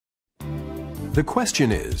The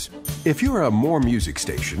question is, if you're a more music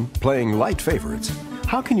station playing light favorites,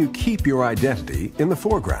 how can you keep your identity in the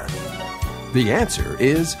foreground? The answer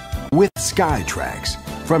is with Sky-Trax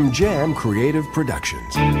from Jam Creative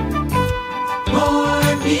Productions.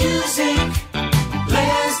 More music,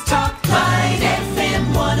 less talk, Light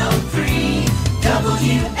FM 103,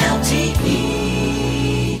 WLTE.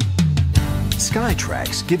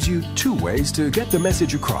 Sky-Trax gives you two ways to get the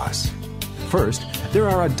message across. First, there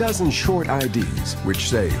are a dozen short IDs which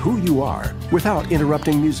say who you are without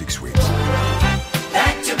interrupting music sweeps.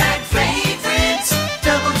 Back-to-back favorites,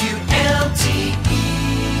 WLTE.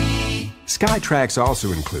 Sky-Trax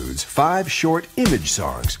also includes 5 short image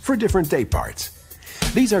songs for different day parts.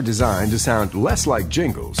 These are designed to sound less like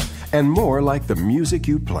jingles and more like the music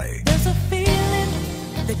you play. There's a feeling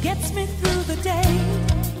that gets me through the day.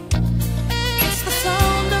 It's the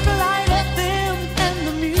sound of Light FM and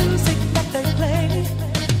the music that they play.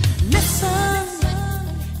 Listen,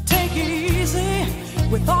 take it easy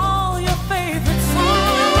with all your favorite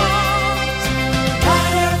songs.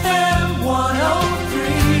 Light FM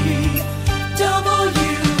 103,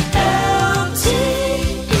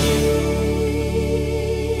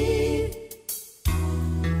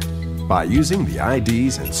 WLTE. By using the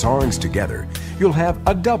IDs and songs together, you'll have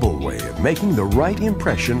a double way of making the right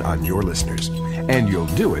impression on your listeners, and you'll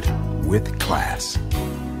do it with class.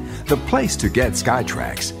 The place to get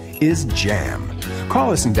Sky-Trax is Jam.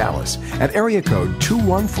 Call us in Dallas at area code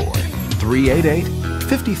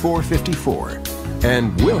 214-388-5454,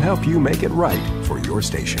 and we'll help you make it right for your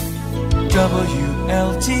station.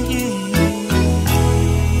 WLTE.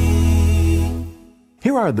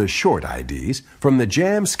 Here are the short IDs from the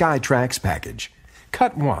Jam Sky-Trax package.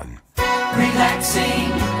 Cut 1. Relaxing,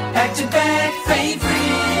 back-to-back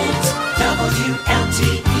favorites,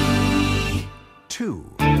 WLTE. 2.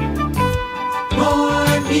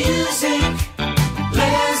 More music,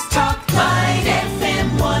 less talk, Light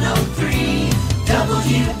FM 103,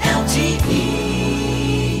 WLTE.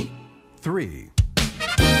 3.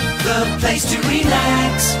 The place to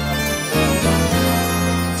relax,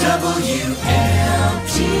 WLTE.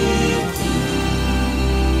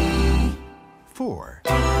 4.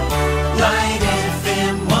 Light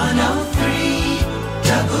FM 103,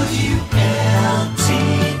 WLTE.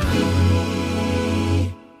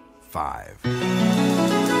 5.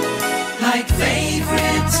 Like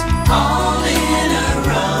favorites, all in a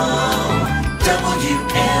row,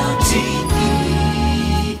 WLTE.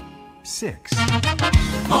 6.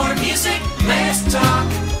 More music, less talk,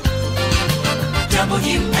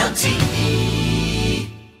 WLTE.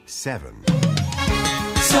 7.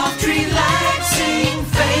 Soft, relaxing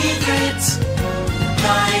favorites,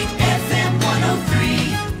 Light FM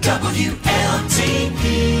 103,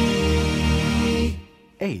 WLTE.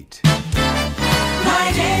 8.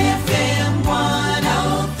 Light FM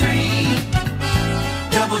 103,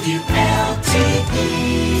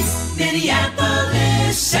 WLTE.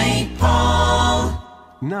 Minneapolis, St. Paul.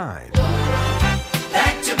 9.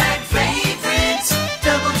 Back-to-back favorites,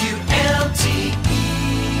 WLTE.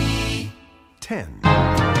 10.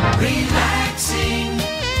 Relaxing,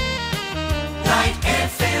 Light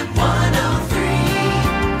FM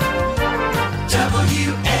 103,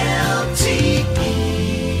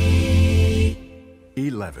 WLTE.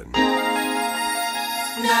 11.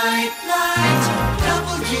 Nightlight,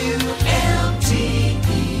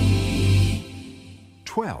 WLTE.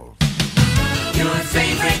 12. Your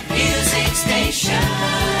favorite music station,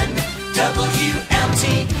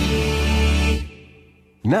 WLTE.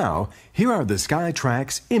 Now, here are the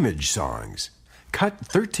Sky-Trax image songs. Cut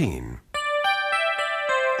 13.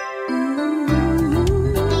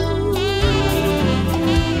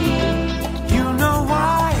 You know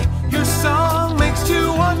why your song makes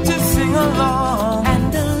you want to sing along,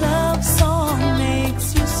 And a love song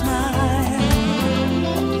makes you smile.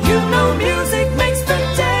 you know music makes the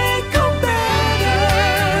day go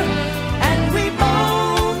better, And we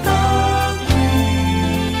both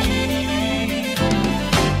agree.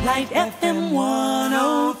 Light FM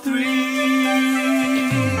 103.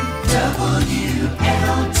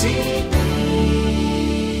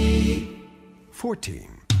 WLTE. 14.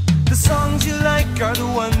 The songs you like are the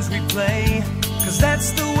ones we play, 'cause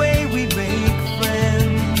that's the way we make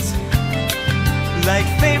friends. Like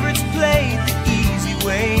favorites played the easy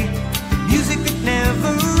way, the music that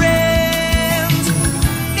never ends.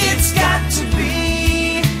 It's got to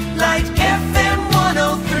be Light FM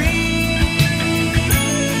 103,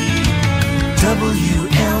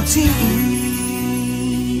 WLTE.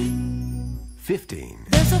 15.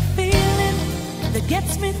 There's a feeling that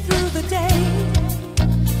gets me through the day.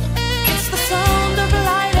 It's the sound of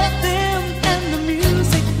Light FM and the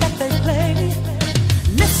music that they play.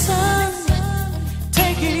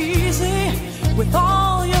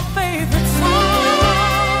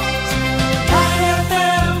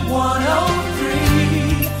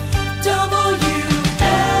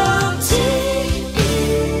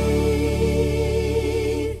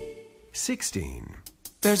 16.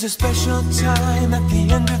 There's a special time at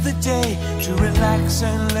the end of the day to relax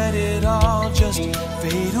and let it all just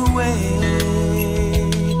fade away.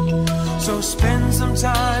 So spend some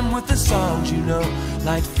time with the songs you know,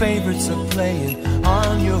 like favorites are playing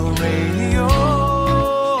on your radio.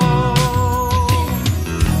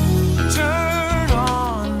 Turn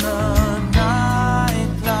on the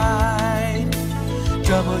nightlight,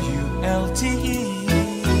 WLTE.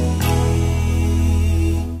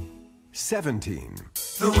 17.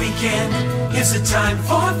 The weekend is a time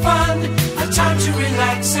for fun, a time to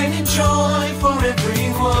relax and enjoy for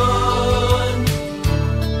everyone.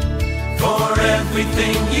 For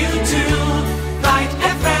everything you do, Light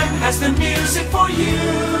FM has the music for you.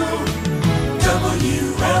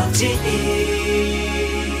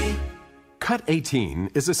 WLTE. Cut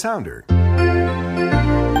 18 is a sounder.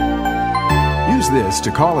 Use this to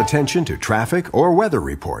call attention to traffic or weather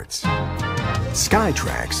reports.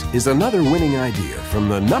 Sky-Trax is another winning idea from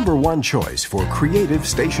the #1 choice for creative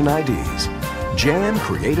station IDs, Jam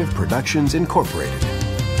Creative Productions Incorporated.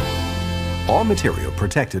 All material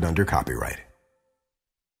protected under copyright.